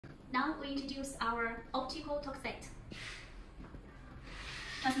Now we introduce our optical talk set.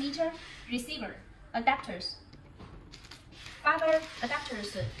 Transmitter, receiver, adapters. Fiber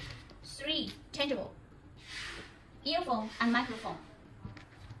adapters, 3 changeable. Earphone and microphone.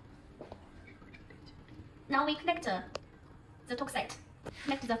 Now we connect the talk set.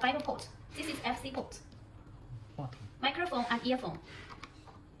 Connect the fiber port. This is FC port. Microphone and earphone.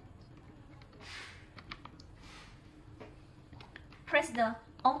 Press the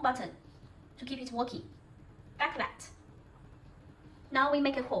on button to keep it working. Backlight. Now we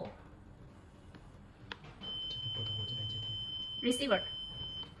make a call. Receiver.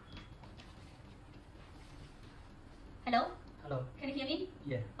 Hello? Hello. Can you hear me?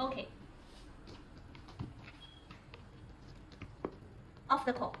 Yeah. Okay. Off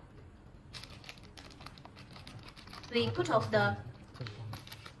the call. We put off the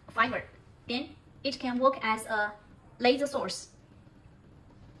fiber. Then it can work as a laser source.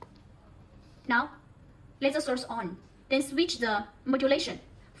 Now, laser source on. Then switch the modulation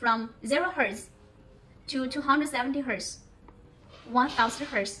from 0 Hz to 270 Hz, 1000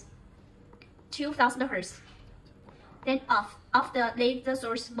 Hz, 2000 Hz. Then off the laser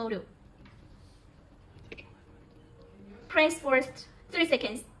source module. Press for 3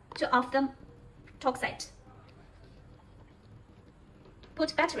 seconds to off the talk set.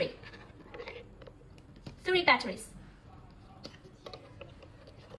 Put battery. 3 batteries.